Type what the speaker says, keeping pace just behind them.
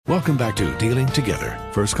Welcome back to Dealing Together.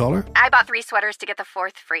 First caller? I bought 3 sweaters to get the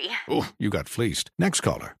 4th free. Oh, you got fleeced. Next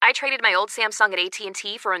caller? I traded my old Samsung at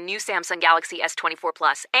AT&T for a new Samsung Galaxy S24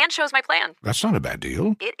 Plus and chose my plan. That's not a bad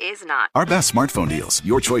deal. It is not. Our best smartphone deals.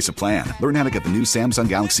 Your choice of plan. Learn how to get the new Samsung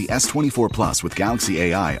Galaxy S24 Plus with Galaxy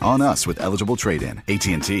AI on us with eligible trade-in.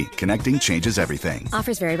 AT&T. Connecting changes everything.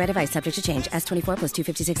 Offers vary by device. Subject to change. S24 plus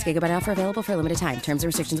 256 gigabyte offer available for a limited time. Terms and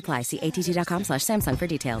restrictions apply. See att.com/Samsung for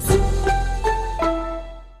details.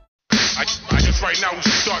 I guess right now we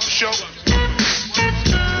should start the show.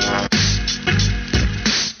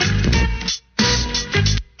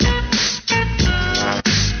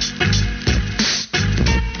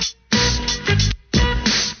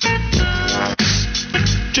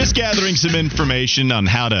 Just gathering some information on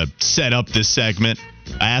how to set up this segment.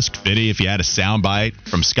 I asked Fitty if he had a soundbite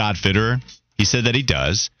from Scott Fitterer. He said that he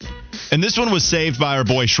does. And this one was saved by our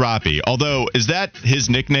boy Shroppy. Although, is that his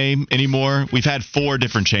nickname anymore? We've had 4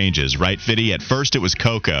 different changes, right, Fitty? At first it was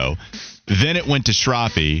Coco. Then it went to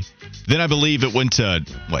Shroppy. Then I believe it went to,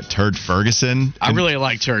 Turd Ferguson? I really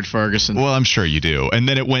like Turd Ferguson. Well, I'm sure you do. And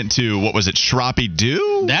then it went to, Shroppy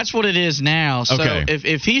Doo? That's what it is now. So okay.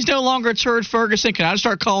 if he's no longer Turd Ferguson, can I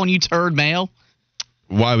start calling you Turd Mail?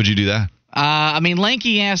 Why would you do that?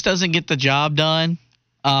 Lanky ass doesn't get the job done.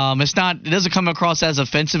 It doesn't come across as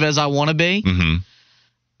offensive as I want to be.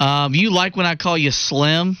 Mm-hmm. You like when I call you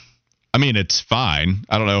Slim? I mean, it's fine.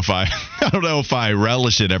 I don't know if I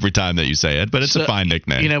relish it every time that you say it, but it's a fine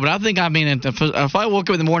nickname. But I think, if I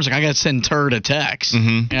woke up in the morning, I got to send Turd a text.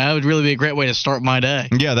 Mm-hmm. That would really be a great way to start my day.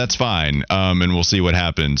 Yeah, that's fine. And we'll see what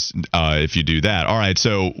happens if you do that. All right,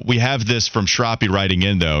 so we have this from Shroppy writing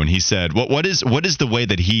in, though, and he said, what is the way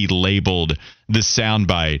that he labeled this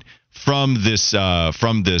soundbite from this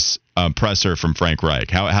presser from Frank Reich?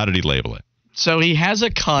 How did he label it? So he has a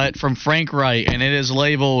cut from Frank Reich, and it is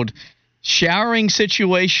labeled, "Showering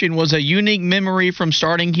situation was a unique memory from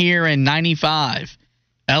starting here in '95.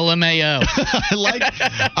 LMAO."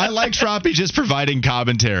 I like Shroppy just providing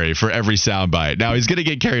commentary for every soundbite. Now, he's going to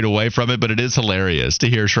get carried away from it, but it is hilarious to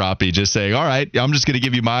hear Shroppy just saying, all right, I'm just going to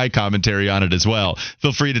give you my commentary on it as well.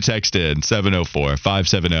 Feel free to text in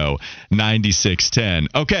 704-570-9610.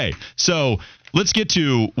 Okay, so let's get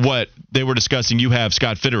to what they were discussing. You have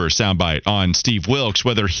Scott Fitterer's soundbite on Steve Wilks,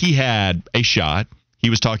 whether he had a shot. He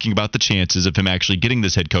was talking about the chances of him actually getting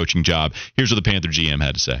this head coaching job. Here's what the Panther GM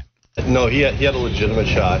had to say. No, he had a legitimate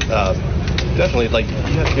shot. Definitely,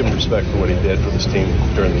 you have to give him respect for what he did for this team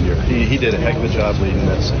during the year. He did a heck of a job leading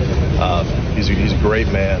this. He's a great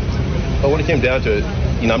man. But when it came down to it,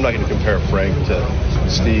 I'm not going to compare Frank to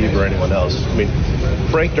Steve or anyone else. I mean,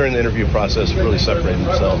 Frank during the interview process really separated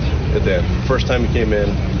himself at the end. First time he came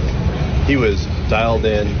in, he was dialed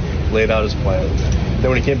in, laid out his plan. Then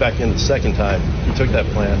when he came back in the second time, he took that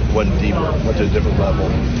plan, went deeper, went to a different level.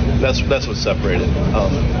 That's what separated.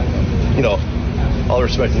 All the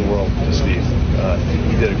respect in the world to Steve.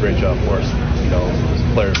 He did a great job for us. His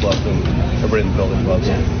players loved him. Everybody in the building loves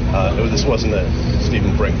him. This wasn't a Steve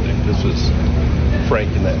and Frank thing. This was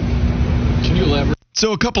Frank and them. Can you elaborate?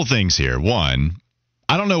 So a couple things here. One,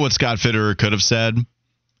 I don't know what Scott Fitterer could have said,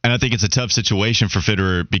 and I think it's a tough situation for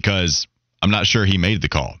Fitterer because I'm not sure he made the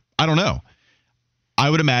call. I don't know. I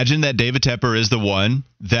would imagine that David Tepper is the one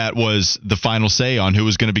that was the final say on who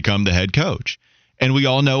was going to become the head coach. And we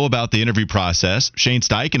all know about the interview process. Shane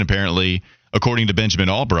Steichen, apparently, according to Benjamin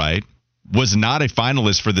Albright, was not a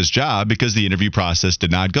finalist for this job because the interview process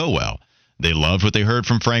did not go well. They loved what they heard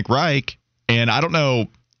from Frank Reich. And I don't know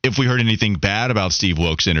if we heard anything bad about Steve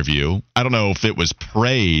Wilks' interview. I don't know if it was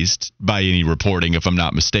praised by any reporting, if I'm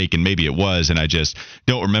not mistaken. Maybe it was, and I just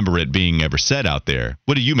don't remember it being ever said out there.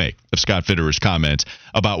 What do you make of Scott Fitterer's comments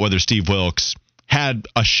about whether Steve Wilks had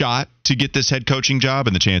a shot to get this head coaching job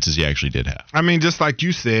and the chances he actually did have? I mean, just like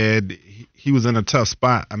you said, he was in a tough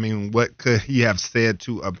spot. I mean, what could he have said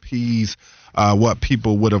to appease what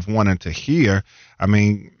people would have wanted to hear? I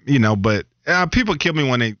mean, but people kill me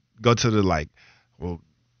when they go to the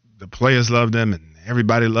the players loved him and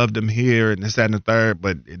everybody loved him here and this, that, and the third.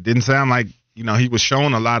 But it didn't sound like, he was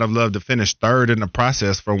showing a lot of love to finish third in the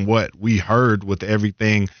process from what we heard with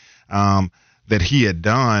everything that he had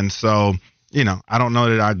done. So, I don't know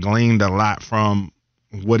that I gleaned a lot from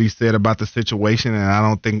what he said about the situation, and I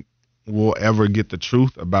don't think we'll ever get the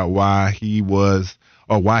truth about why he was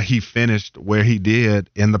or why he finished where he did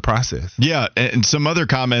in the process. Yeah, and some other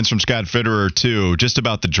comments from Scott Fitterer, too, just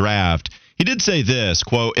about the draft. He did say this,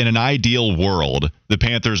 quote, "In an ideal world, the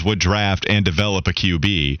Panthers would draft and develop a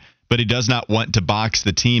QB, but he does not want to box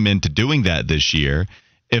the team into doing that this year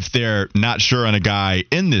if they're not sure on a guy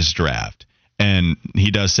in this draft. And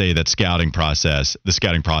he does say that the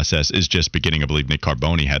scouting process is just beginning. I believe Nick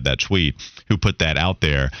Carboni had that tweet who put that out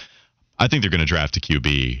there. I think they're going to draft a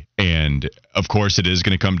QB. And, of course, it is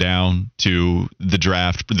going to come down to the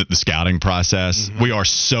draft, the scouting process. Mm-hmm. We are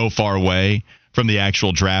so far away from the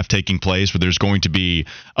actual draft taking place where there's going to be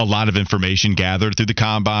a lot of information gathered through the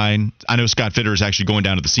combine. I know Scott Fitter is actually going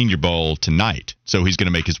down to the Senior Bowl tonight, so he's going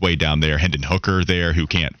to make his way down there. Hendon Hooker there, who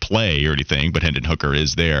can't play or anything, but Hendon Hooker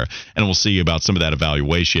is there, and we'll see about some of that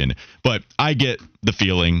evaluation. But I get the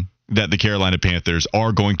feeling that the Carolina Panthers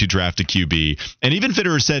are going to draft a QB. And even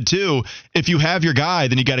Fitterer said, too, if you have your guy,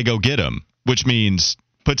 then you got to go get him, which means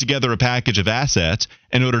put together a package of assets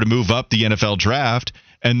in order to move up the NFL draft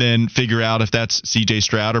and then figure out if that's C.J.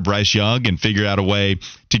 Stroud or Bryce Young and figure out a way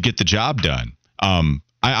to get the job done.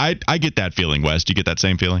 I get that feeling, Wes. Do you get that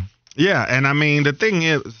same feeling? Yeah, and I mean, the thing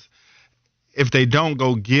is, if they don't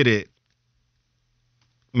go get it,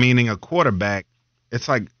 meaning a quarterback, it's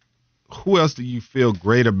like, who else do you feel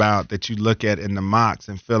great about that you look at in the mocks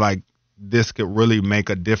and feel like this could really make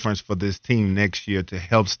a difference for this team next year to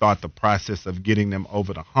help start the process of getting them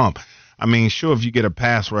over the hump? I mean, sure, if you get a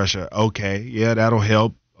pass rusher, okay, yeah, that'll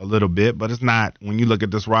help a little bit, but it's not, when you look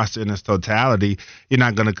at this roster in its totality, you're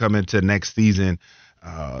not going to come into next season,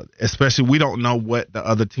 especially we don't know what the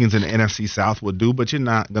other teams in the NFC South will do, but you're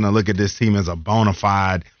not going to look at this team as a bona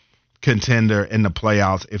fide contender in the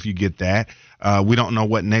playoffs if you get that. We don't know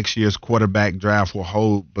what next year's quarterback draft will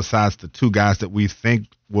hold besides the two guys that we think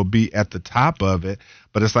will be at the top of it.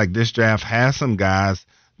 But it's like this draft has some guys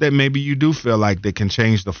that maybe you do feel like they can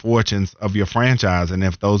change the fortunes of your franchise. And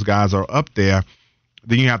if those guys are up there,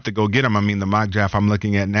 then you have to go get them. I mean, the mock draft I'm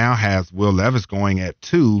looking at now has Will Levis going at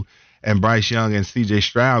 2 and Bryce Young and C.J.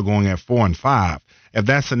 Stroud going at 4 and 5. If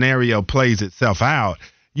that scenario plays itself out,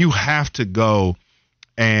 you have to go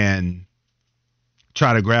and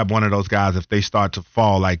try to grab one of those guys if they start to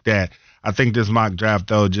fall like that. I think this mock draft,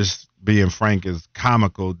 though, just being frank, is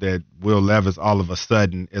comical that Will Levis all of a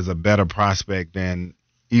sudden is a better prospect than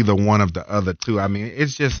either one of the other two. I mean,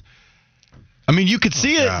 it's just... I mean, you could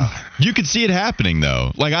see it. You could see it happening,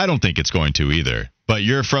 though. Like, I don't think it's going to either. But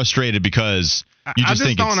you're frustrated because you just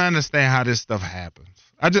think don't understand how this stuff happens.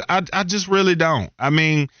 I just really don't. I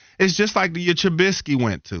mean, it's just like the year Trubisky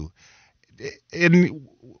went to. And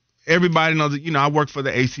everybody knows that, I work for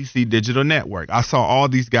the ACC Digital Network. I saw all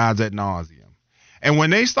these guys ad nauseum. And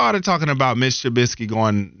when they started talking about Mitch Trubisky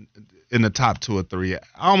going in the top 2 or 3, I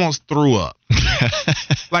almost threw up.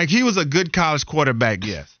 Like, he was a good college quarterback,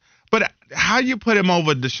 yes. But how you put him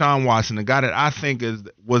over Deshaun Watson, the guy that I think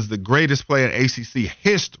was the greatest player in ACC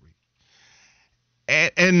history,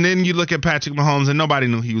 and then you look at Patrick Mahomes, and nobody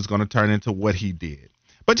knew he was going to turn into what he did.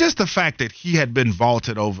 But just the fact that he had been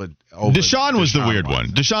vaulted over Deshaun was the weird Watson.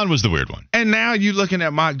 one. Deshaun was the weird one. And now you're looking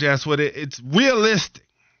at mock drafts where it's realistic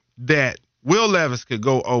that Will Levis could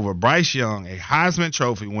go over Bryce Young, a Heisman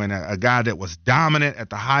Trophy winner, a guy that was dominant at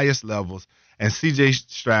the highest levels, and C.J.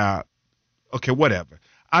 Stroud. Okay, whatever.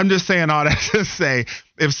 I'm just saying all that to say,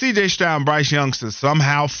 if C.J. Stroud and Bryce Young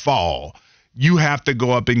somehow fall, you have to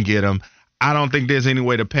go up and get them. I don't think there's any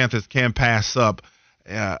way the Panthers can pass up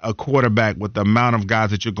a quarterback with the amount of guys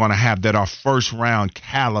that you're going to have that are first-round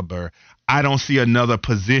caliber. I don't see another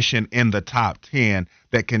position in the top 10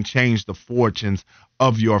 that can change the fortunes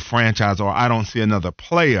of your franchise, or I don't see another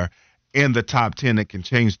player in the top 10 that can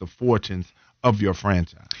change the fortunes of your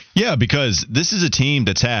franchise. Yeah, because this is a team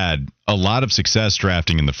that's had a lot of success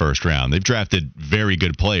drafting in the first round. They've drafted very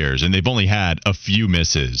good players, and they've only had a few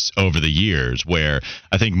misses over the years, where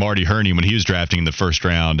I think Marty Herney, when he was drafting in the first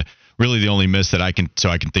round, really the only miss that I can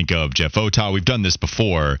think of, Jeff Otah. We've done this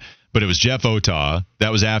before, but it was Jeff Otah.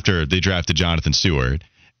 That was after they drafted Jonathan Stewart.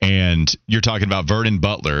 And you're talking about Vernon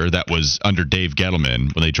Butler. That was under Dave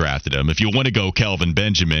Gettleman when they drafted him. If you want to go Kelvin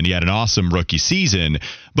Benjamin, he had an awesome rookie season,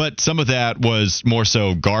 but some of that was more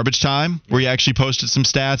so garbage time, where he actually posted some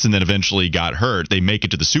stats and then eventually got hurt. They make it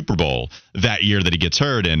to the Super Bowl that year that he gets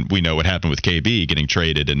hurt, and we know what happened with KB getting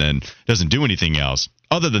traded and then doesn't do anything else.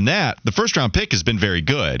 Other than that, the first-round pick has been very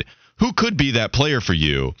good. Who could be that player for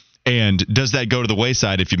you? And does that go to the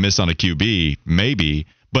wayside if you miss on a QB? Maybe.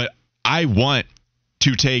 But I want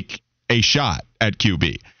to take a shot at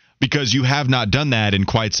QB because you have not done that in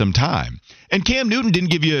quite some time. And Cam Newton didn't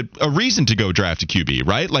give you a reason to go draft a QB,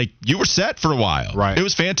 right? Like, you were set for a while. Right. It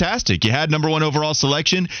was fantastic. You had number 1 overall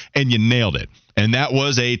selection, and you nailed it. And that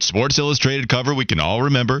was a Sports Illustrated cover we can all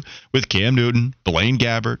remember with Cam Newton, Blaine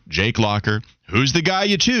Gabbert, Jake Locker. Who's the guy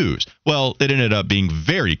you choose? Well, it ended up being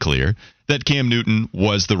very clear that Cam Newton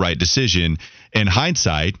was the right decision in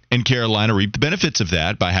hindsight, and Carolina reaped the benefits of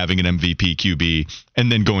that by having an MVP QB and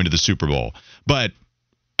then going to the Super Bowl. But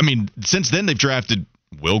I mean, since then they've drafted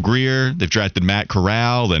Will Grier, they've drafted Matt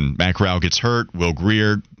Corral, and Matt Corral gets hurt. Will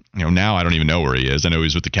Grier, now I don't even know where he is. I know he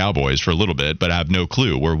was with the Cowboys for a little bit, but I have no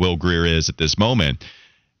clue where Will Grier is at this moment.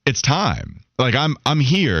 It's time. Like, I'm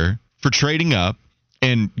here for trading up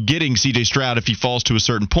and getting C.J. Stroud if he falls to a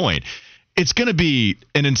certain point. It's going to be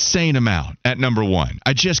an insane amount at number one.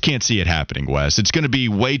 I just can't see it happening, Wes. It's going to be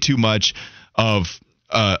way too much of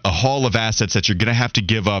a haul of assets that you're going to have to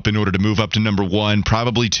give up in order to move up to number one,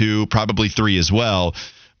 probably two, probably three as well.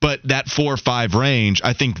 But that 4 or 5 range,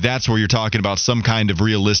 I think that's where you're talking about some kind of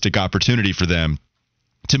realistic opportunity for them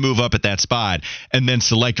to move up at that spot and then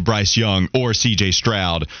select Bryce Young or C.J.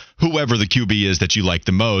 Stroud, whoever the QB is that you like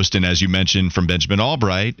the most. And as you mentioned from Benjamin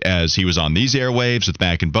Albright, as he was on these airwaves with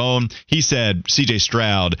Mac and Bone, he said C.J.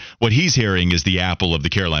 Stroud, what he's hearing is the apple of the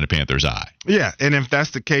Carolina Panthers' eye. Yeah, and if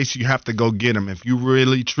that's the case, you have to go get him. If you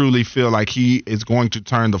really, truly feel like he is going to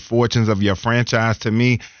turn the fortunes of your franchise, to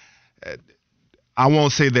me, I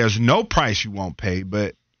won't say there's no price you won't pay,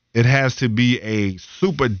 but it has to be a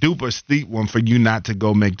super duper steep one for you not to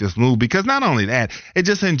go make this move, because not only that, it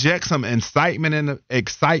just injects some excitement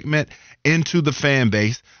into the fan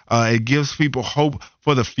base. It gives people hope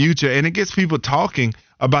for the future, and it gets people talking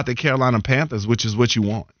about the Carolina Panthers, which is what you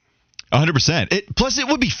want. 100%. Plus, it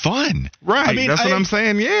would be fun. Right. I mean, that's what I'm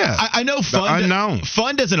saying. Yeah. I know fun. The unknown.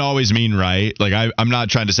 Fun doesn't always mean right. Like, I'm not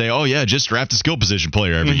trying to say, oh, yeah, just draft a skill position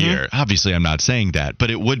player every year. Obviously, I'm not saying that,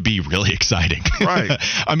 but it would be really exciting. Right.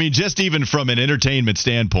 I mean, just even from an entertainment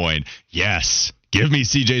standpoint, yes. Give me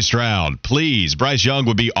C.J. Stroud, please. Bryce Young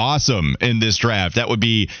would be awesome in this draft. That would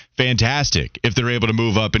be fantastic if they're able to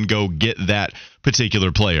move up and go get that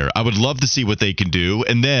particular player. I would love to see what they can do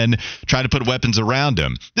and then try to put weapons around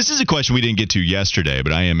him. This is a question we didn't get to yesterday,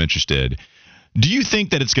 but I am interested. Do you think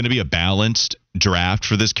that it's going to be a balanced draft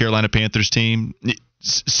for this Carolina Panthers team?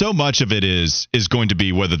 So much of it is going to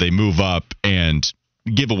be whether they move up and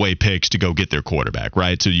give away picks to go get their quarterback,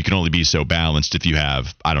 right? So you can only be so balanced if you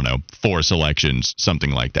have, 4 selections, something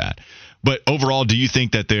like that. But overall, do you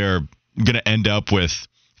think that they're going to end up with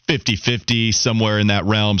 50-50, somewhere in that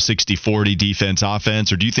realm, 60-40 defense,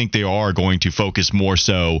 offense? Or do you think they are going to focus more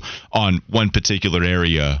so on one particular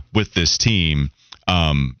area with this team,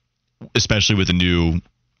 especially with a new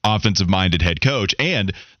offensive-minded head coach,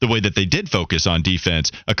 and the way that they did focus on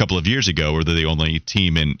defense a couple of years ago, where they're the only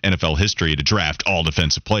team in NFL history to draft all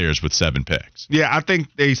defensive players with 7 picks? Yeah, I think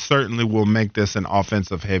they certainly will make this an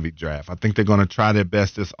offensive-heavy draft. I think they're going to try their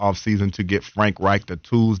best this offseason to get Frank Reich the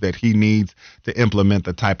tools that he needs to implement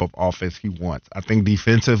the type of offense he wants. I think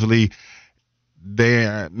defensively,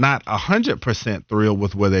 they're not 100% thrilled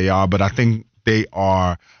with where they are, but I think they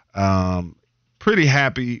are pretty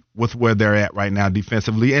happy with where they're at right now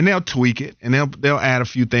defensively, and they'll tweak it, and they'll add a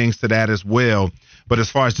few things to that as well. But as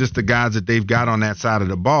far as just the guys that they've got on that side of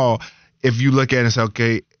the ball, if you look at it and say,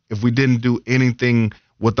 okay, if we didn't do anything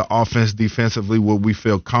with the offense defensively, would we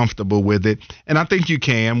feel comfortable with it? And I think you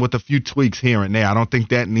can, with a few tweaks here and there. I don't think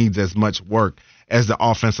that needs as much work as the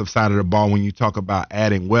offensive side of the ball when you talk about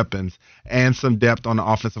adding weapons and some depth on the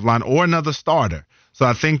offensive line or another starter. So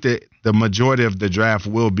I think that the majority of the draft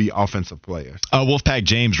will be offensive players. Wolfpack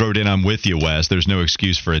James wrote in, I'm with you, Wes. There's no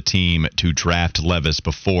excuse for a team to draft Levis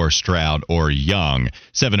before Stroud or Young.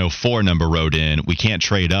 704 number wrote in, we can't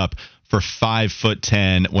trade up for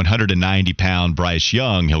 5'10", 190-pound Bryce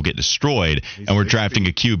Young. He'll get destroyed, and we're drafting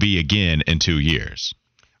a QB again in 2 years.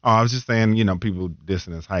 Oh, I was just saying, people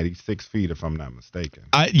dissing his height. He's 6 feet, if I'm not mistaken.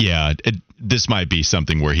 This might be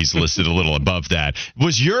something where he's listed a little above that.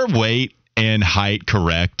 Was your weight and height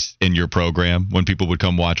correct in your program when people would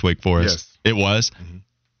come watch Wake Forest? Yes. It was? Mm-hmm.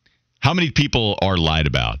 How many people are lied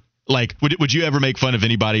about? Like, would you ever make fun of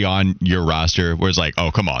anybody on your roster where it's like,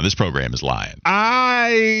 oh, come on, this program is lying?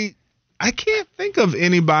 I can't think of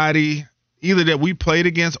anybody either that we played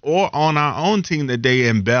against or on our own team that they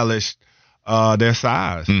embellished their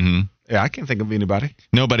size. Mm-hmm. Yeah, I can't think of anybody.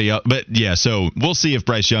 Nobody else. But, yeah, so we'll see if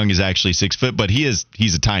Bryce Young is actually 6 foot, but he's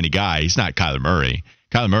a tiny guy. He's not Kyler Murray.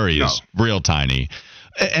 Kyler Murray is real tiny.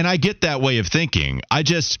 And I get that way of thinking. I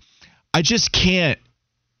just can't.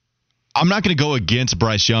 I'm not going to go against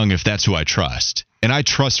Bryce Young if that's who I trust. And I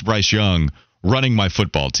trust Bryce Young running my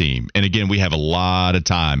football team. And again, we have a lot of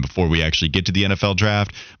time before we actually get to the NFL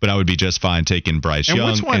draft, but I would be just fine taking Bryce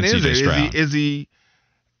Young which one and C.J. Stroud. Is he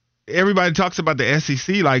everybody talks about the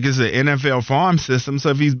SEC like it's an NFL farm system. So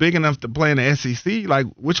if he's big enough to play in the SEC, like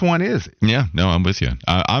which one is it? Yeah, no, I'm with you.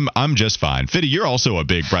 I'm just fine. Fitty, you're also a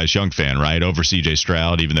big Bryce Young fan, right? Over C.J.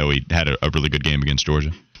 Stroud, even though he had a really good game against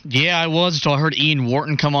Georgia. Yeah, I was until I heard Ian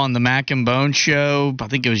Wharton come on the Mac and Bone show. I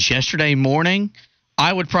think it was yesterday morning.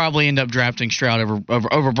 I would probably end up drafting Stroud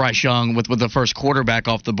over Bryce Young with the first quarterback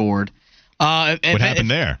off the board. What happened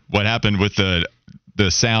there? What happened with the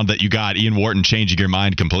sound that you got Ian Wharton changing your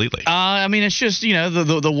mind completely? I mean, it's just,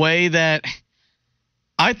 the way that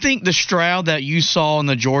I think the Stroud that you saw in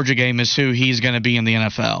the Georgia game is who he's going to be in the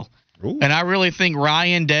NFL. Ooh. And I really think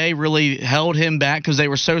Ryan Day really held him back because they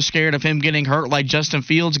were so scared of him getting hurt like Justin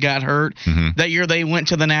Fields got hurt. That year they went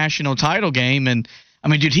to the national title game. And, I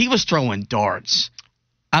mean, dude, he was throwing darts.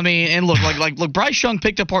 I mean, and look, look, Bryce Young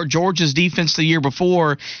picked apart Georgia's defense the year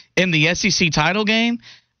before in the SEC title game.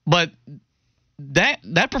 But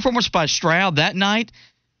that performance by Stroud that night,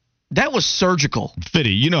 that was surgical.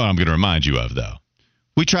 Fitty, you know what I'm going to remind you of, though.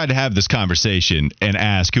 We tried to have this conversation and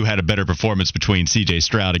ask who had a better performance between C.J.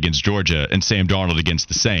 Stroud against Georgia and Sam Darnold against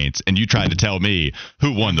the Saints, and you tried to tell me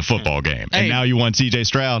who won the football game. And now you want C.J.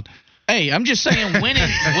 Stroud? Hey, I'm just saying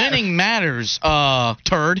winning matters,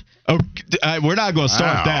 turd. Oh, we're not going to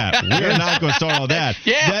start that. We're not going to start all that.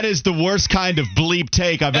 Yeah. That is the worst kind of bleep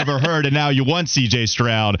take I've ever heard, and now you want C.J.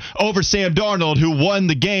 Stroud over Sam Darnold, who won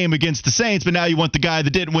the game against the Saints, but now you want the guy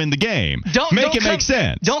that didn't win the game. Make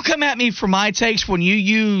sense. Don't come at me for my takes when you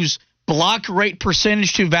use block rate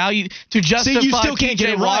percentage to justify. See, you still can't get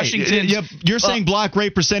it right. Washington's, You're saying block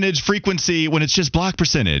rate percentage frequency when it's just block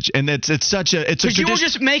percentage, and it's a because you were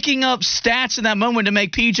just making up stats in that moment to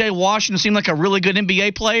make P.J. Washington seem like a really good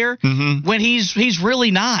NBA player when he's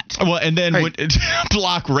really not. Well, and then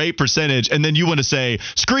block rate percentage, and then you want to say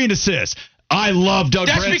screen assist. I love Doug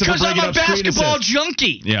Branson. That's because I'm a basketball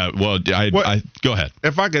junkie. Yeah, well, I go ahead.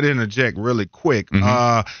 If I could interject really quick,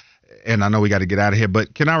 and I know we got to get out of here,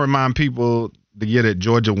 but can I remind people the year that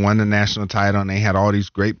Georgia won the national title and they had all these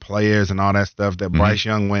great players and all that stuff, that Bryce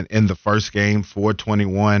Young went in the first game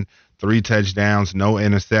 421, 3 touchdowns, no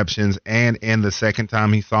interceptions, and in the second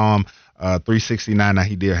time he saw him, 369. Now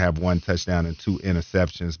he did have 1 touchdown and 2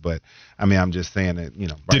 interceptions, but I mean, I'm just saying that,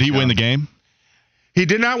 Bryce did he win the game? He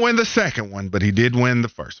did not win the second one, but he did win the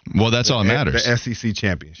first one. Well, that's all that matters. The SEC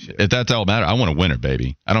championship. If that's all that matters, I want a winner,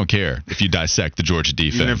 baby. I don't care if you dissect the Georgia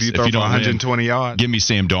defense. Even if you throw for 120 yards. Give me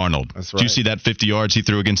Sam Darnold. That's right. Did you see that 50 yards he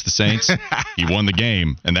threw against the Saints? He won the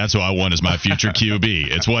game, and that's who I want as my future QB.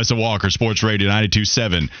 It's Wes Walker, Sports Radio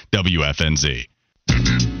 92.7 WFNZ.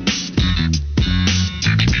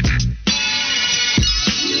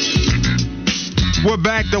 We're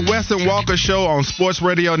back, the Wes and Walker Show on Sports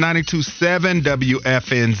Radio 92.7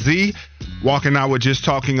 WFNZ. Walker and I were just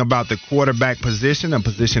talking about the quarterback position, a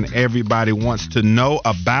position everybody wants to know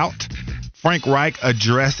about. Frank Reich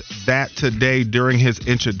addressed that today during his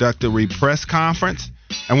introductory press conference,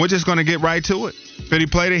 and we're just going to get right to it. Fitty,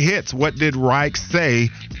 play the hits. What did Reich say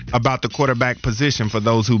about the quarterback position for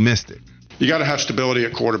those who missed it? You got to have stability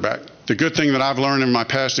at quarterback. The good thing that I've learned in my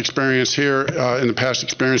past experience here, in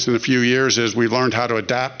a few years, is we learned how to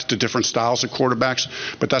adapt to different styles of quarterbacks,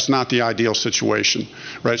 but that's not the ideal situation,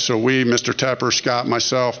 right? So we, Mr. Tepper, Scott,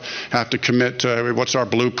 myself, have to commit to what's our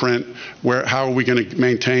blueprint, how are we going to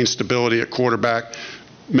maintain stability at quarterback,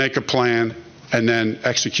 make a plan, and then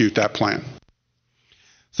execute that plan.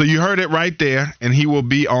 So you heard it right there, and he will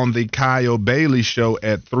be on the Kyle Bailey Show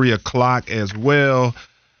at 3 o'clock as well.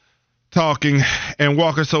 Talking. And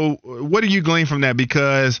Walker, so what do you glean from that?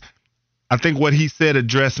 Because I think what he said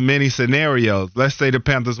addressed many scenarios. Let's say the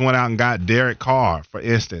Panthers went out and got Derek Carr, for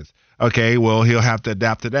instance. Okay, well, he'll have to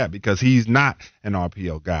adapt to that because he's not an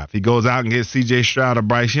RPO guy. If he goes out and gets C.J. Stroud or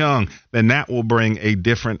Bryce Young, then that will bring a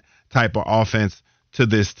different type of offense to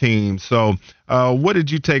this team. So what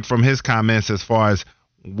did you take from his comments as far as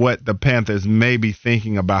what the Panthers may be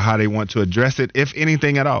thinking about how they want to address it, if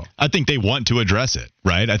anything at all? I think they want to address it,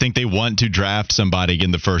 right? I think they want to draft somebody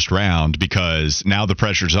in the first round because now the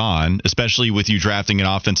pressure's on, especially with you drafting an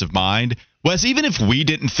offensive mind. Wes, even if we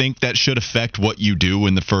didn't think that should affect what you do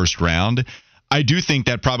in the first round, I do think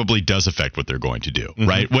that probably does affect what they're going to do,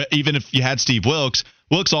 right? Even if you had Steve Wilks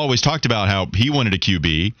always talked about how he wanted a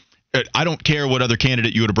QB. I don't care what other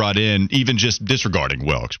candidate you would have brought in, even just disregarding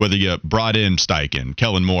Wilkes, whether you brought in Steichen,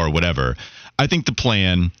 Kellen Moore, whatever. I think the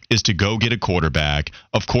plan is to go get a quarterback.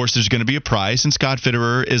 Of course, there's going to be a price, and Scott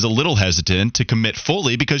Fitterer is a little hesitant to commit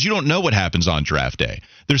fully because you don't know what happens on draft day.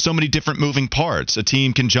 There's so many different moving parts. A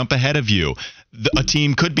team can jump ahead of you. A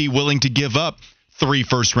team could be willing to give up 3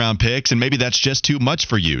 first-round picks, and maybe that's just too much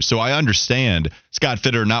for you. So I understand Scott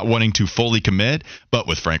Fitterer not wanting to fully commit, but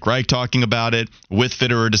with Frank Reich talking about it, with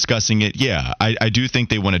Fitterer discussing it, yeah, I do think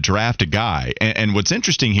they want to draft a guy. And what's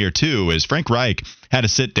interesting here, too, is Frank Reich had a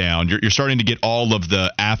sit-down. You're starting to get all of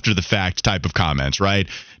the after-the-fact type of comments, right?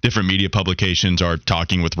 different media publications are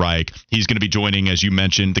talking with Reich. He's going to be joining, as you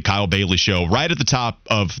mentioned, the Kyle Bailey Show right at the top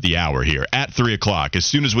of the hour here at 3 o'clock. As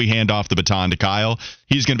soon as we hand off the baton to Kyle,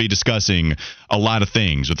 he's going to be discussing a lot of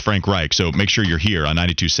things with Frank Reich. So make sure you're here on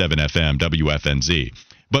 92.7 FM WFNZ.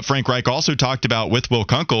 But Frank Reich also talked about with Will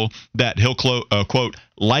Kunkel that he'll, quote,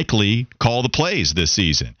 likely call the plays this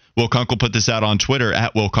season. Will Kunkel put this out on Twitter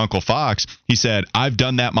at Will Kunkel Fox. He said, I've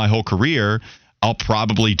done that my whole career. I'll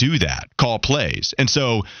probably do that, call plays. And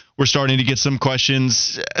so we're starting to get some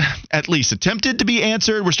questions at least attempted to be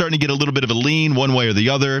answered. We're starting to get a little bit of a lean one way or the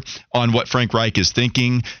other on what Frank Reich is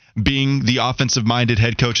thinking, being the offensive-minded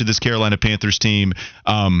head coach of this Carolina Panthers team.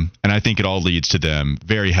 And I think it all leads to them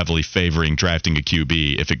very heavily favoring drafting a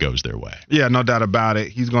QB if it goes their way. Yeah, no doubt about it.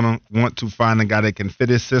 He's going to want to find a guy that can fit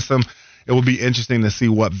his system. It will be interesting to see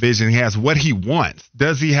what vision he has, what he wants.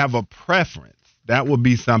 Does he have a preference? That would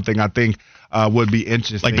be something I think would be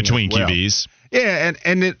interesting. Like between well. QBs? Yeah,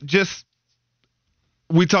 and it just –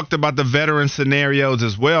 we talked about the veteran scenarios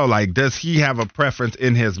as well. Like, does he have a preference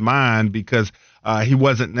in his mind? Because he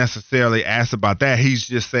wasn't necessarily asked about that. He's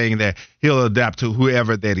just saying that he'll adapt to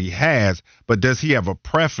whoever that he has. But does he have a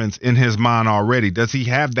preference in his mind already? Does he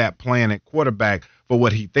have that plan at quarterback for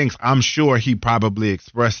what he thinks? I'm sure he probably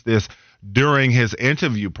expressed this during his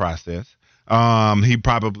interview process. He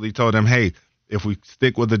probably told him, hey, if we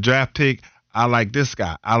stick with the draft pick, I like this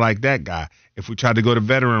guy. I like that guy. If we try to go the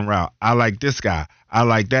veteran route, I like this guy. I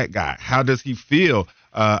like that guy. How does he feel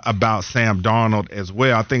about Sam Darnold as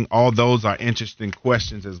well? I think all those are interesting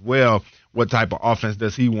questions as well. What type of offense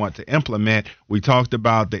does he want to implement? We talked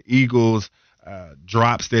about the Eagles'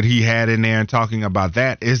 drops that he had in there and talking about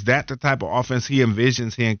that. Is that the type of offense he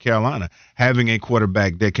envisions here in Carolina, having a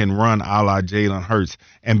quarterback that can run a la Jalen Hurts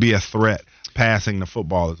and be a threat passing the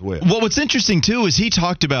football as well? Well, what's interesting, too, is he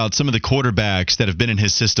talked about some of the quarterbacks that have been in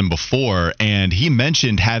his system before, and he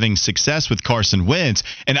mentioned having success with Carson Wentz,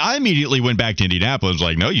 and I immediately went back to Indianapolis. I was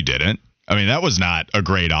like, no, you didn't. I mean, that was not a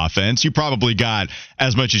great offense. You probably got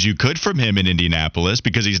as much as you could from him in Indianapolis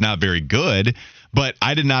because he's not very good. But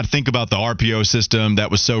I did not think about the RPO system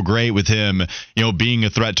that was so great with him, being a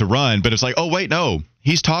threat to run. But it's like, oh, wait, no.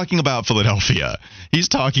 He's talking about Philadelphia. He's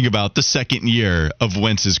talking about the second year of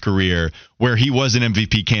Wentz's career where he was an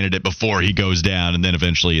MVP candidate before he goes down. And then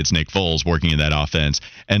eventually it's Nick Foles working in that offense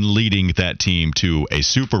and leading that team to a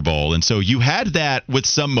Super Bowl. And so you had that with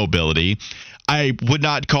some mobility. I would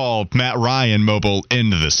not call Matt Ryan mobile in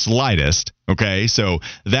the slightest. Okay, so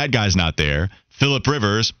that guy's not there. Phillip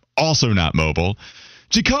Rivers, also not mobile.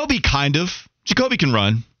 Jacoby can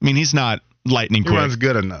run. I mean, he's not lightning quick. He runs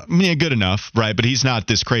good enough. Yeah, good enough, right? But he's not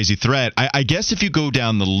this crazy threat. I guess if you go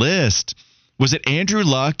down the list, was it Andrew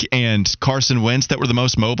Luck and Carson Wentz that were the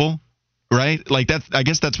most mobile? Right? Like I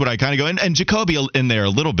guess that's what I kind of go. And Jacoby in there a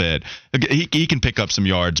little bit. He can pick up some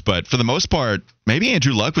yards, but for the most part, maybe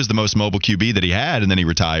Andrew Luck was the most mobile QB that he had, and then he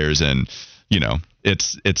retires, and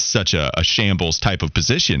it's such a shambles type of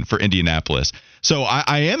position for Indianapolis. So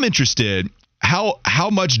I am interested. How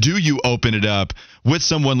much do you open it up with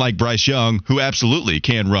someone like Bryce Young, who absolutely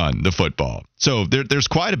can run the football? So there's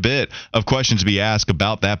quite a bit of questions to be asked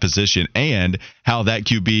about that position and how that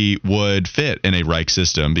QB would fit in a Reich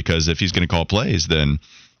system, because if he's going to call plays, then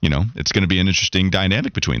it's going to be an interesting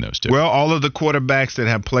dynamic between those two. Well, all of the quarterbacks that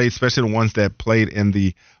have played, especially the ones that played in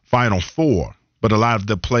the Final Four, but a lot of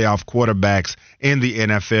the playoff quarterbacks in the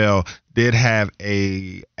NFL did have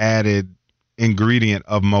a added ingredient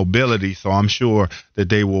of mobility, so I'm sure that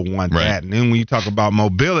they will want that. And then when you talk about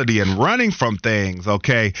mobility and running from things,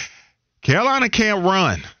 okay, Carolina can't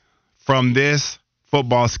run from this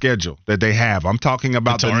football schedule that they have. I'm talking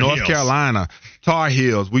about the North Carolina Tar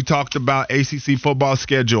Heels. We talked about ACC football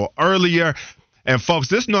schedule earlier. And, folks,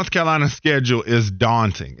 this North Carolina schedule is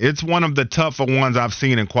daunting. It's one of the tougher ones I've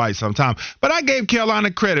seen in quite some time. But I gave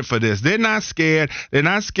Carolina credit for this. They're not scared. They're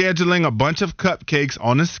not scheduling a bunch of cupcakes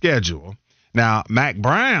on the schedule. Now, Mac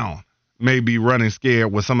Brown may be running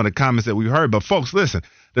scared with some of the comments that we heard. But, folks, listen,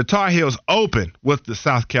 the Tar Heels open with the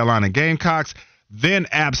South Carolina Gamecocks. Then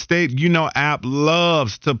App State, App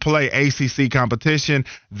loves to play ACC competition.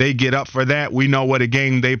 They get up for that. We know what a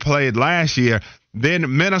game they played last year.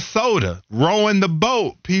 Then Minnesota, rowing the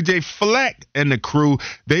boat, PJ Fleck and the crew,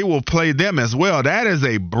 they will play them as well. That is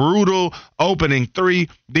a brutal opening three.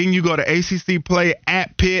 Then you go to ACC play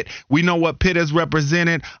at Pitt. We know what Pitt has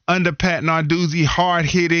represented under Pat Narduzzi,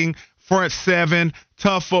 hard-hitting, front seven,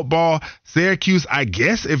 tough football. Syracuse, I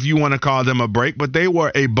guess if you want to call them a break, but they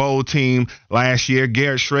were a bowl team last year.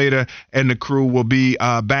 Garrett Schrader and the crew will be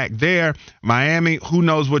back there. Miami, who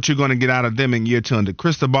knows what you're going to get out of them in year 2 under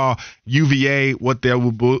Cristobal. UVA, what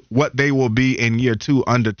they will be in year 2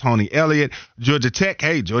 under Tony Elliott. Georgia Tech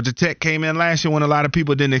came in last year when a lot of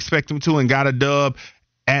people didn't expect them to and got a dub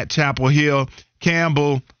at Chapel Hill.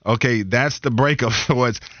 Campbell, okay, that's the break of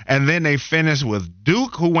sorts. And then they finished with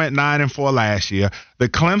Duke, who went 9-4 last year, the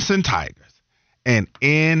Clemson Tigers, and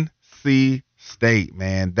NC State,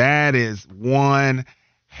 man. That is one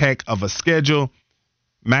heck of a schedule.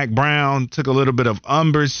 Mac Brown took a little bit of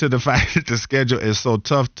umbrage to the fact that the schedule is so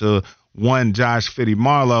tough to one Josh Fitty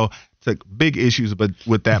Marlowe. Took big issues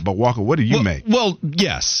with that. But, Walker, what do you make? Well,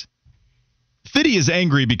 yes. Fitty is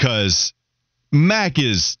angry because Mac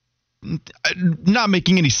is not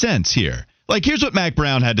making any sense here. Like, here's what Mac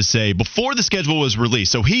Brown had to say before the schedule was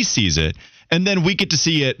released. So he sees it, and then we get to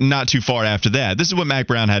see it not too far after that. This is what Mac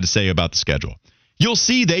Brown had to say about the schedule. You'll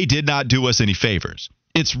see they did not do us any favors.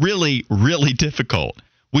 It's really, really difficult.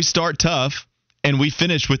 We start tough, and we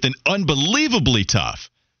finish with an unbelievably tough.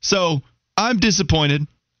 So I'm disappointed.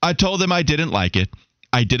 I told them I didn't like it.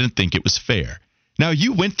 I didn't think it was fair. Now,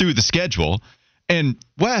 you went through the schedule, and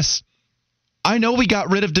Wes, I know we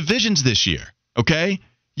got rid of divisions this year, okay?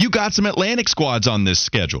 You got some Atlantic squads on this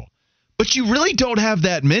schedule, but you really don't have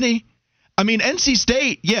that many. I mean, NC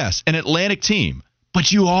State, yes, an Atlantic team,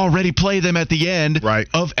 but you already play them at the end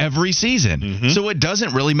of every season, so it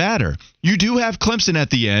doesn't really matter. You do have Clemson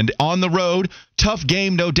at the end, on the road, tough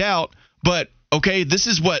game, no doubt, but, okay, this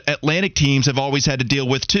is what Atlantic teams have always had to deal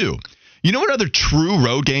with, too. You know what other true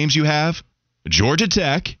road games you have? Georgia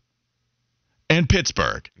Tech and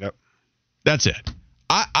Pittsburgh. Yep. That's it.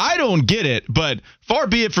 I don't get it, but far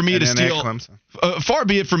be it for me to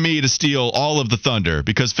steal all of the thunder,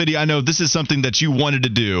 because Fitty, I know this is something that you wanted to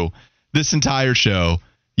do this entire show.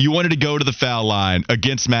 You wanted to go to the foul line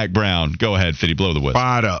against Mac Brown. Go ahead, Fitty, blow the whistle.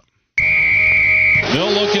 Fired up.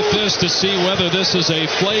 They'll look at this to see whether this is a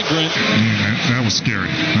flagrant. That was scary.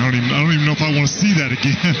 I don't even know if I want to see that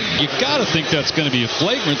again. You got to think that's going to be a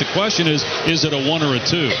flagrant. The question is it a 1 or a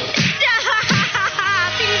 2?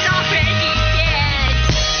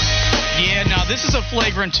 Yeah, no, this is a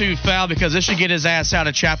flagrant 2 foul, because this should get his ass out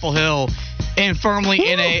of Chapel Hill and firmly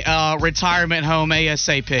in a retirement home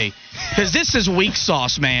ASAP. Because this is weak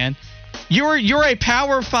sauce, man. You're a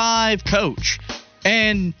Power 5 coach,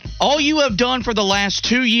 and all you have done for the last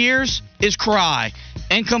 2 years is cry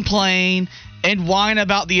and complain and whine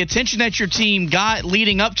about the attention that your team got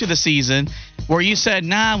leading up to the season, where you said,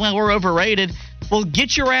 we're overrated. Well,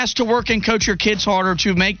 get your ass to work and coach your kids harder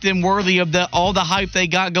to make them worthy of all the hype they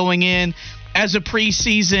got going in as a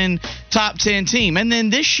preseason top 10 team. And then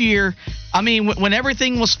this year, I mean, when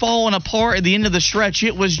everything was falling apart at the end of the stretch,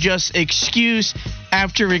 it was just excuse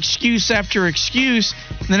after excuse after excuse.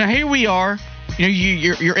 And then here we are.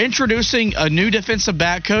 You're introducing a new defensive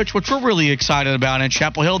back coach, which we're really excited about in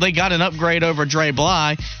Chapel Hill. They got an upgrade over Dre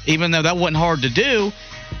Bly, even though that wasn't hard to do.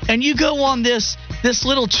 And you go on this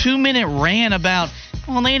little 2-minute rant about,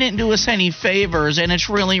 well, they didn't do us any favors, and it's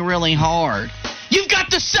really, really hard. You've got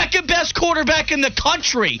the second best quarterback in the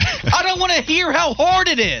country. I don't want to hear how hard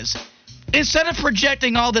it is. Instead of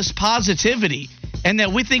projecting all this positivity and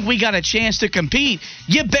that we think we got a chance to compete,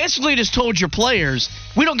 you basically just told your players,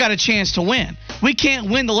 we don't got a chance to win. We can't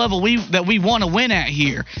win the level that we want to win at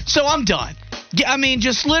here. So I'm done. I mean,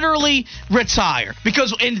 just literally retire.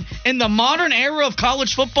 Because in the modern era of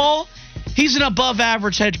college football, he's an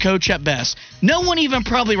above-average head coach at best. No one even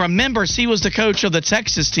probably remembers he was the coach of the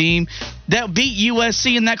Texas team that beat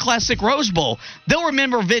USC in that classic Rose Bowl. They'll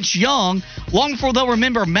remember Vince Young long before they'll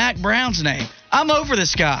remember Mac Brown's name. I'm over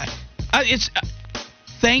this guy.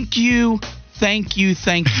 Thank you.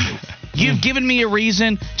 You've given me a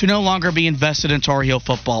reason to no longer be invested in Tar Heel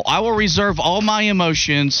football. I will reserve all my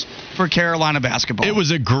emotions for Carolina basketball. It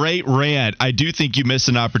was a great rant. I do think you missed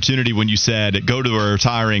an opportunity when you said go to a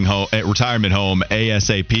retirement home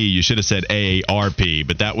ASAP. You should have said AARP,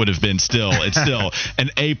 but that would have been it's still an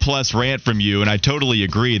A+ rant from you, and I totally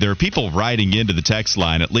agree. There are people writing into the text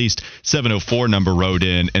line, at least 704 number wrote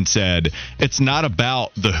in and said, it's not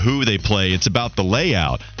about the who they play, it's about the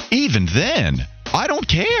layout. Even then, I don't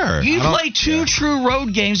care. You play 2 true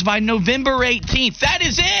road games by November 18th. That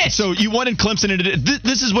is it. So you wanted Clemson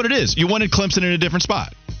this is what it is. You wanted Clemson in a different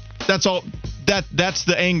spot. That's all. That's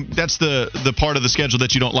the part of the schedule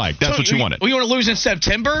that you don't like. That's what you wanted. You want to lose in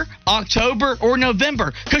September, October, or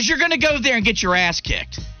November, because you're going to go there and get your ass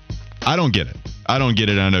kicked. I don't get it. I don't get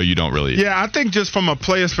it. I know you don't really. Yeah, I think just from a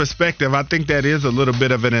player's perspective, I think that is a little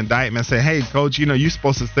bit of an indictment. Say, hey, coach, you're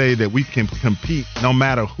supposed to say that we can compete no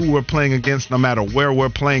matter who we're playing against, no matter where we're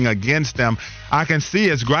playing against them. I can see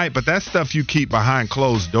it's great, but that's stuff you keep behind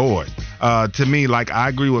closed doors. To me, like, I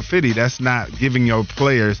agree with Fitty. That's not giving your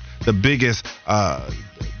players the biggest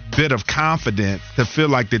bit of confidence to feel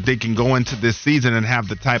like that they can go into this season and have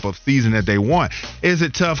the type of season that they want. Is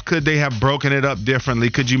it tough? Could they have broken it up differently?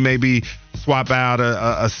 Could you maybe swap out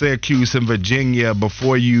a Syracuse and Virginia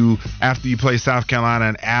after you play South Carolina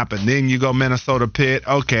and App, and then you go Minnesota Pitt?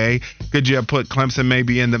 Okay. Could you have put Clemson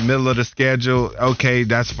maybe in the middle of the schedule? Okay,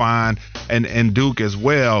 that's fine. And Duke as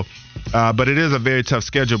well. But it is a very tough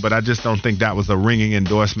schedule, but I just don't think that was a ringing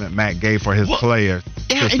endorsement Matt gave for his players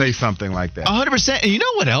to say something like that. 100%. And you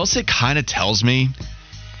know what else it kind of tells me?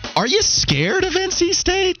 Are you scared of NC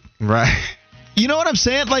State? Right. You know what I'm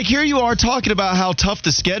saying? Like, here you are talking about how tough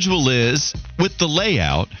the schedule is with the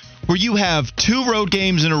layout, where you have 2 road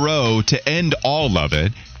games in a row to end all of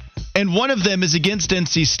it, and one of them is against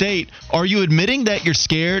NC State. Are you admitting that you're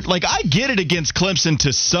scared? Like, I get it against Clemson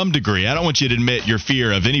to some degree. I don't want you to admit your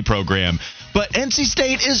fear of any program, but NC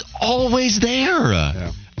State is always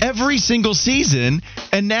there every single season,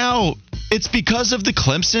 and now it's because of the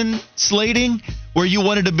Clemson slating where you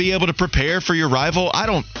wanted to be able to prepare for your rival.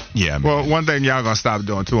 Well, one thing y'all going to stop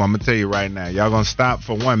doing, too, I'm going to tell you right now. Y'all going to stop,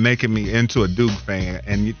 for one, making me into a Duke fan,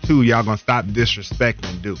 and 2, y'all going to stop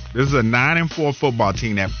disrespecting Duke. This is a 9-4 football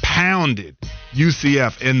team that pounded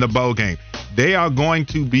UCF in the bowl game. They are going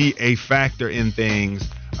to be a factor in things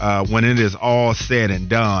when it is all said and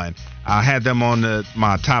done. I had them on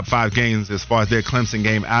my top 5 games as far as their Clemson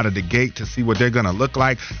game out of the gate to see what they're going to look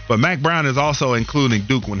like. But Mac Brown is also including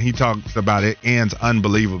Duke when he talks about it ends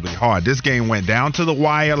unbelievably hard. This game went down to the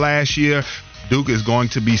wire last year. Duke is going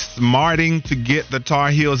to be smarting to get the Tar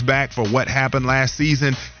Heels back for what happened last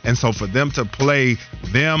season. And so for them to play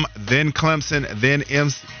them, then Clemson, then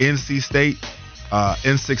NC State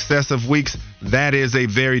in successive weeks, that is a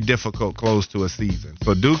very difficult close to a season.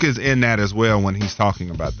 So Duke is in that as well when he's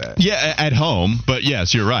talking about that. Yeah, at home, but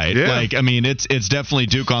yes, you're right. Yeah. Like, I mean, it's definitely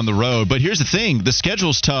Duke on the road. But here's the thing, the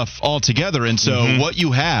schedule's tough altogether, and so what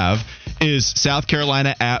you have is South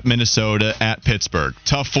Carolina at Minnesota at Pittsburgh.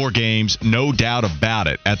 Tough 4 games, no doubt about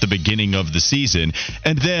it, at the beginning of the season.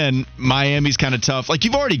 And then Miami's kind of tough. Like,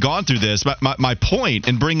 you've already gone through this, but my point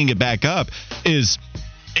in bringing it back up is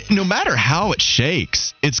no matter how it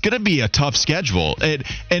shakes, it's going to be a tough schedule. And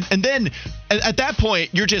then at that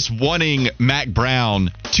point, you're just wanting Mac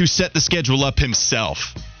Brown to set the schedule up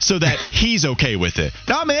himself so that he's okay with it.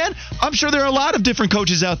 Nah, man, I'm sure there are a lot of different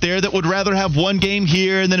coaches out there that would rather have one game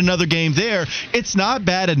here and then another game there. It's not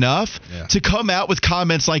bad enough to come out with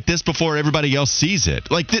comments like this before everybody else sees it.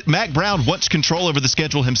 Like, Mac Brown wants control over the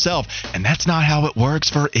schedule himself, and that's not how it works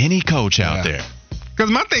for any coach out there. Because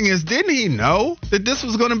my thing is, didn't he know that this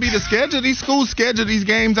was going to be the schedule? These schools schedule these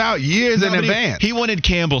games out years in advance. He wanted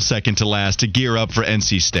Campbell second to last to gear up for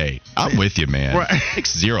NC State. I'm with you, man. Right.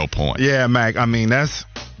 0 points. Yeah, Mac. I mean, that's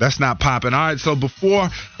not popping. All right, so before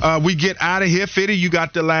we get out of here, Fitty, you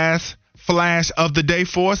got the last flash of the day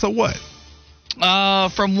for us, or what?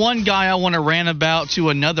 From one guy I want to rant about to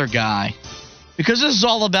another guy, because this is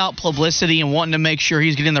all about publicity and wanting to make sure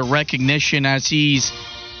he's getting the recognition as he's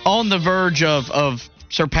on the verge of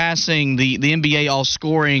surpassing the NBA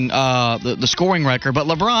all-scoring the scoring record. But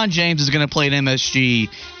LeBron James is going to play at MSG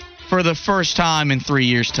for the first time in 3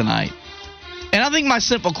 years tonight. And I think my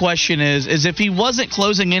simple question is if he wasn't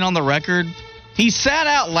closing in on the record, he sat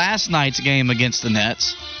out last night's game against the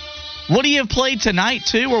Nets. Would he have played tonight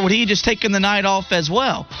too, or would he have just taken the night off as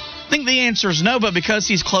well? I think the answer is no, but because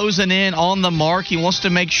he's closing in on the mark, he wants to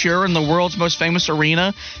make sure in the world's most famous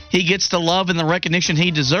arena he gets the love and the recognition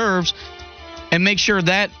he deserves, and make sure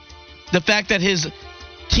that the fact that his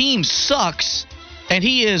team sucks and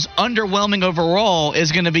he is underwhelming overall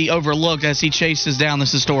is going to be overlooked as he chases down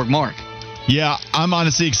this historic mark. Yeah, I'm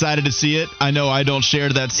honestly excited to see it. I know I don't share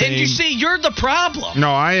that same. And you see, you're the problem. No,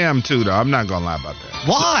 I am too, though. I'm not going to lie about that.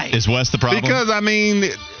 Why? Is Wes the problem? Because, I mean,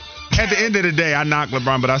 at the end of the day, I knock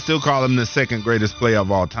LeBron, but I still call him the second greatest player of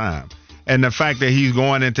all time. And the fact that he's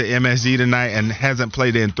going into MSG tonight and hasn't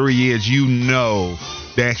played in 3 years, you know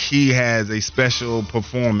that he has a special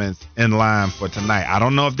performance in line for tonight. I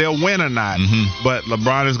don't know if they'll win or not, but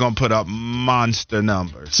LeBron is going to put up monster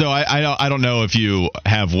numbers. So I don't know if you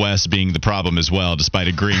have Wes being the problem as well, despite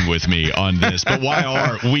agreeing with me on this. But why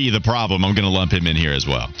are we the problem? I'm going to lump him in here as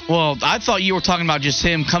well. Well, I thought you were talking about just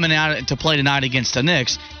him coming out to play tonight against the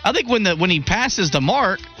Knicks. I think when he passes the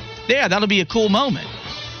mark, yeah, that'll be a cool moment.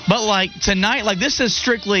 But, like, tonight, like, this is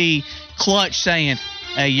strictly Clutch saying,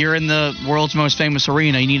 hey, you're in the world's most famous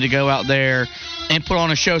arena. You need to go out there and put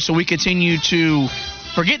on a show. So we continue to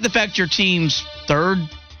forget the fact your team's the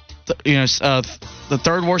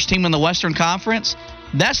third worst team in the Western Conference.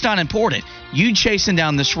 That's not important. You chasing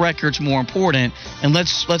down this record's more important, and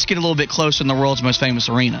let's get a little bit closer in the world's most famous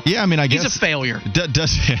arena. Yeah, I mean, I guess he's a failure.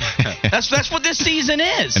 That's what this season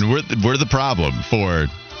is. And we're the problem for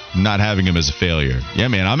not having him as a failure. Yeah,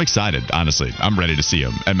 man, I'm excited, honestly. I'm ready to see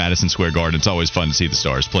him at Madison Square Garden. It's always fun to see the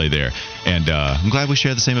Stars play there. And I'm glad we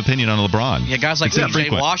share the same opinion on LeBron. Yeah, guys like C.J.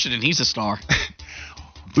 Washington, he's a star.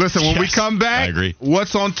 Listen, when we come back, I agree.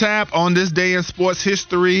 What's on tap on this day in sports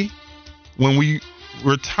history when we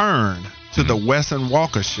return to the Wes and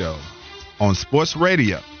Walker Show on Sports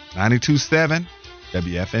Radio 92.7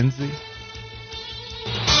 WFNZ.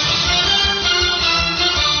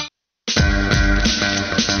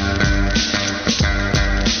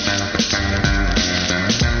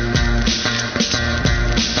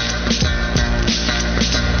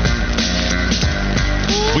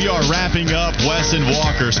 We are wrapping up Wes and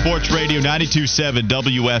Walker, Sports Radio 92.7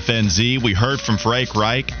 WFNZ. We heard from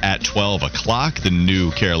Reich at 12 o'clock, the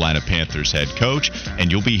new Carolina Panthers head coach, and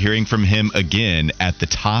you'll be hearing from him again at the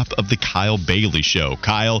top of the Kyle Bailey Show.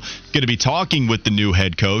 Kyle going to be talking with the new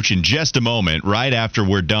head coach in just a moment. Right after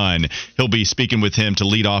we're done, he'll be speaking with him to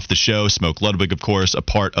lead off the show. Smoke Ludwig, of course, a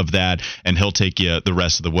part of that, and he'll take you the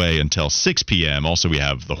rest of the way until 6 p.m. Also, we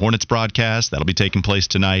have the Hornets broadcast. That'll be taking place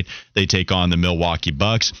tonight. They take on the Milwaukee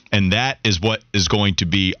Bucks. And that is what is going to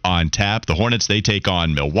be on tap. The Hornets, they take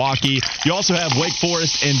on Milwaukee. You also have Wake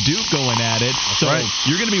Forest and Duke going at it. That's so right.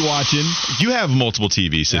 You're going to be watching. You have multiple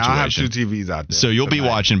TV situations. Yeah, I have 2 TVs out there. So you'll be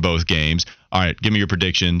watching both games. All right, give me your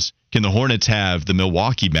predictions. Can the Hornets have the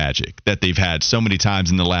Milwaukee magic that they've had so many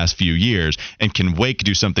times in the last few years? And can Wake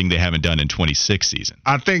do something they haven't done in 26 season?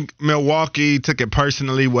 I think Milwaukee took it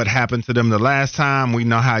personally what happened to them the last time. We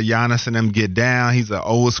know how Giannis and them get down. He's an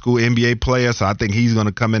old school NBA player, so I think he's going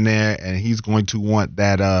to come in there and he's going to want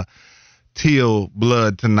that teal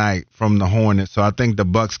blood tonight from the Hornets. So I think the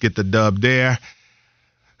Bucks get the dub there.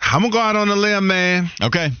 I'm going to go out on a limb, man.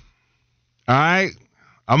 Okay. All right.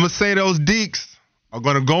 I'm going to say those Deeks are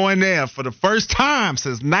going to go in there for the first time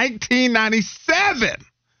since 1997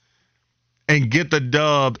 and get the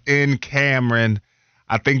dub in Cameron.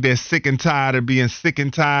 I think they're sick and tired of being sick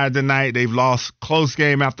and tired tonight. They've lost close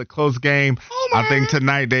game after close game. I think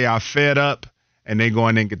tonight they are fed up, and they go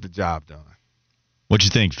in and get the job done. What you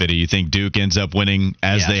think, Fitty? You think Duke ends up winning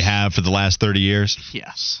as they have for the last 30 years?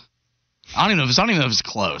 Yes. I don't even know if it's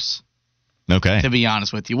close. Okay. To be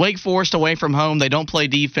honest with you. Wake Forest away from home. They don't play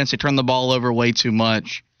defense. They turn the ball over way too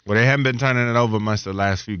much. Well, they haven't been turning it over much the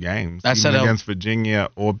last few games. Against Virginia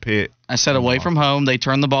or Pitt. I said away from home. They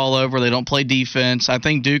turn the ball over. They don't play defense. I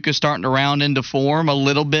think Duke is starting to round into form a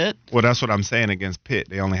little bit. Well, that's what I'm saying against Pitt.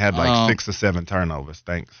 They only had 6 or 7 turnovers.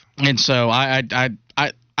 Thanks. And so I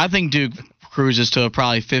think Duke cruises to a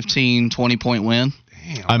probably 15, 20-point win.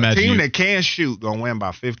 Damn, a team that can shoot going to win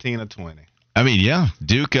by 15 or 20. I mean, yeah,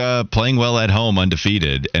 Duke playing well at home,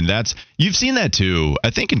 undefeated, and you've seen that too. I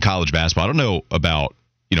think in college basketball, I don't know about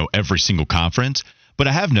every single conference, but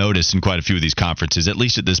I have noticed in quite a few of these conferences, at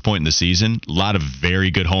least at this point in the season, a lot of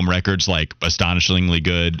very good home records, like astonishingly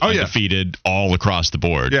good, undefeated, all across the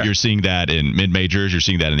board. Yeah. You're seeing that in mid-majors. You're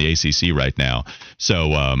seeing that in the ACC right now. So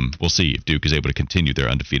we'll see if Duke is able to continue their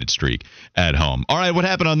undefeated streak at home. All right, what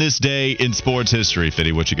happened on this day in sports history,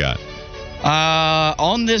 Fitty? What you got?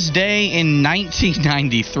 On this day in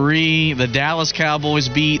 1993, the Dallas Cowboys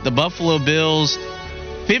beat the Buffalo Bills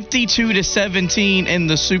 52-17 in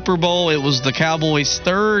the Super Bowl. It was the Cowboys'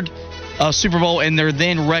 third Super Bowl and their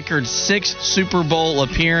then record 6th Super Bowl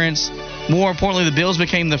appearance. More importantly, the Bills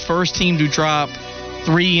became the first team to drop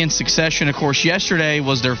 3 in succession. Of course, yesterday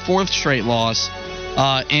was their 4th straight loss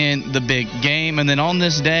in the big game. And then on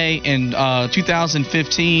this day in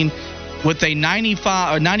 2015, with a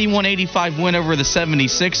 91-85 win over the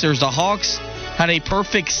 76ers, the Hawks had a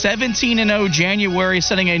perfect 17-0 January,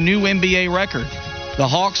 setting a new NBA record. The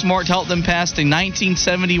Hawks helped them pass the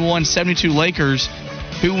 1971-72 Lakers,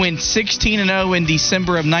 who went 16-0 in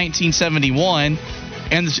December of 1971,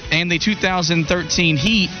 and the 2013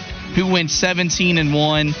 Heat, who went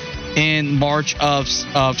 17-1 in March of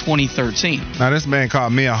 2013. Now, this man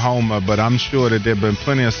called me a homer, but I'm sure that there have been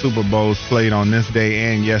plenty of Super Bowls played on this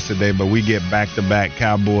day and yesterday, but we get back-to-back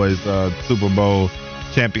Cowboys Super Bowl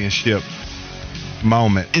championship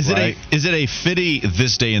moment. Is it a Fitty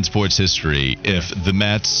this day in sports history if the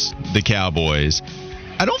Mets, the Cowboys,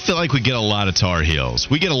 I don't feel like we get a lot of Tar Heels.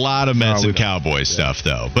 We get a lot of Mets and Cowboys stuff,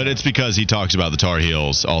 though. But it's because he talks about the Tar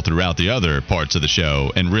Heels all throughout the other parts of the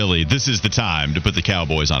show. And really, this is the time to put the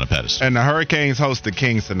Cowboys on a pedestal. And the Hurricanes host the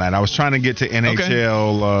Kings tonight. I was trying to get to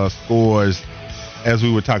NHL scores as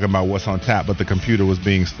we were talking about what's on tap, but the computer was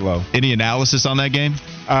being slow. Any analysis on that game?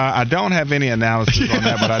 I don't have any analysis on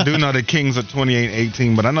that, but I do know the Kings are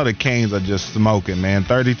 28-18, but I know the Canes are just smoking, man.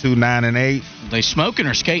 32-9-8. They smoking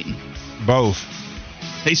or skating? Both.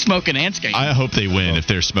 They smoking and skating. I hope they win if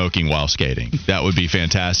they're smoking while skating. That would be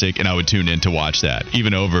fantastic, and I would tune in to watch that.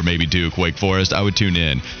 Even over maybe Duke, Wake Forest, I would tune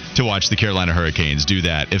in to watch the Carolina Hurricanes do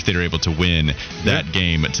that if they're able to win that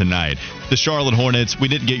game tonight. The Charlotte Hornets, we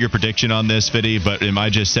didn't get your prediction on this, Fitty, but am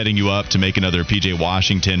I just setting you up to make another P.J.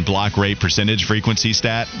 Washington block rate percentage frequency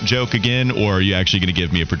stat joke again, or are you actually going to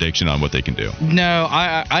give me a prediction on what they can do? No,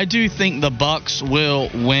 I do think the Bucks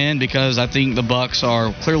will win because I think the Bucks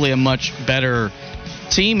are clearly a much better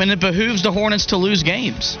team, and it behooves the Hornets to lose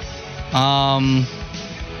games.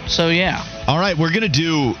 So, yeah. All right, we're going to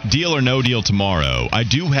do deal or no deal tomorrow. I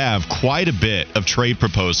do have quite a bit of trade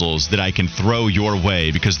proposals that I can throw your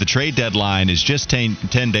way because the trade deadline is just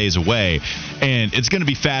 10 days away, and it's going to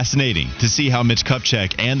be fascinating to see how Mitch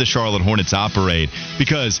Kupchak and the Charlotte Hornets operate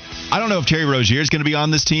because I don't know if Terry Rozier is going to be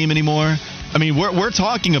on this team anymore. I mean, we're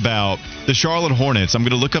talking about the Charlotte Hornets. I'm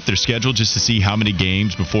going to look up their schedule just to see how many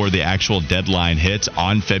games before the actual deadline hits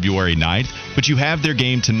on February 9th. But you have their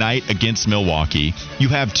game tonight against Milwaukee. You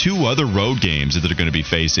have two other road games that they're going to be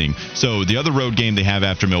facing. So the other road game they have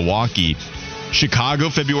after Milwaukee, Chicago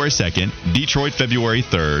February 2nd, Detroit February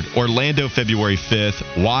 3rd, Orlando February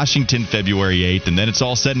 5th, Washington February 8th, and then it's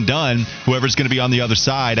all said and done. Whoever's going to be on the other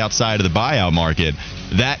side outside of the buyout market,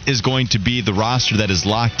 that is going to be the roster that is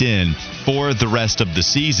locked in for the rest of the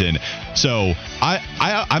season. So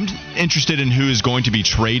I'm interested in who is going to be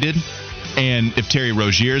traded and if Terry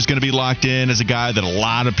Rozier is going to be locked in as a guy that a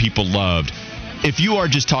lot of people loved. If you are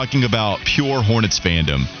just talking about pure Hornets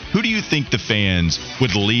fandom, who do you think the fans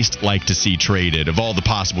would least like to see traded of all the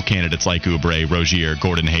possible candidates like Oubre, Rozier,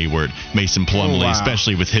 Gordon Hayward, Mason Plumlee,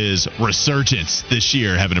 especially with his resurgence this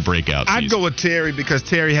year having a breakout season? I'd go with Terry because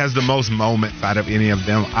Terry has the most moments out of any of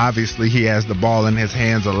them. Obviously, he has the ball in his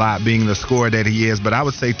hands a lot, being the scorer that he is. But I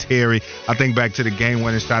would say Terry. I think back to the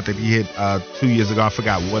game-winning shot that he hit 2 years ago. I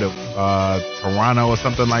forgot what Toronto or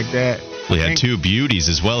something like that. He had two beauties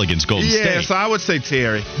as well against Golden State. Yeah, so I would say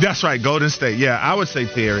Terry. That's right, Golden State. Yeah, I would say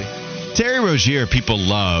Terry. Terry Rozier people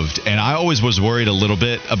loved, and I always was worried a little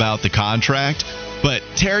bit about the contract, but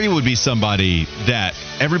Terry would be somebody that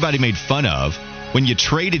everybody made fun of when you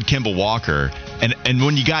traded Kemba Walker, and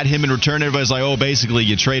when you got him in return, everybody's like, oh, basically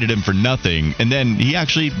you traded him for nothing, and then he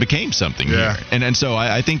actually became something here. And so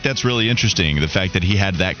I think that's really interesting, the fact that he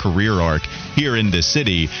had that career arc here in this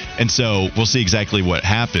city, and so we'll see exactly what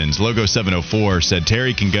happens. Logo 704 said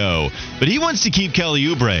Terry can go, but he wants to keep Kelly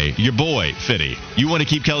Oubre, your boy, Fitty. You want to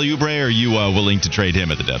keep Kelly Oubre, or are you willing to trade him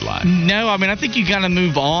at the deadline? No, I mean, I think you got to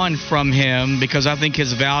move on from him because I think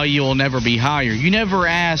his value will never be higher. You never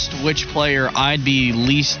asked which player I'd be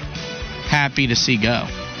least happy to see go.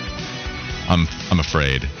 I'm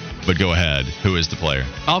afraid, but go ahead. Who is the player?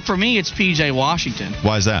 For me, it's P.J. Washington.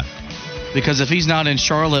 Why is that? Because if he's not in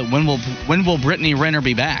Charlotte, when will Brittany Renner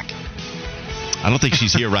be back? I don't think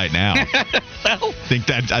she's here right now. Well, I think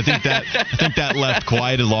that left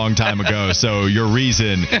quite a long time ago. So your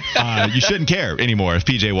reason, you shouldn't care anymore if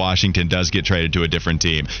P.J. Washington does get traded to a different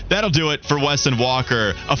team. That'll do it for Wesson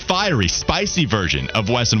Walker, a fiery, spicy version of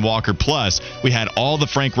Wesson Walker Plus. We had all the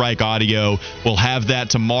Frank Reich audio. We'll have that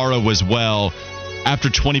tomorrow as well.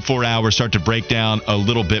 After 24 hours, start to break down a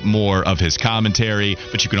little bit more of his commentary.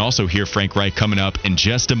 But you can also hear Frank Reich coming up in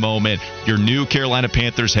just a moment. Your new Carolina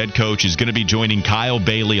Panthers head coach is going to be joining Kyle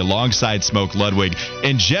Bailey alongside Smoke Ludwig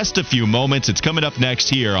in just a few moments. It's coming up next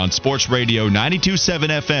here on Sports Radio 92.7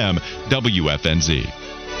 FM WFNZ.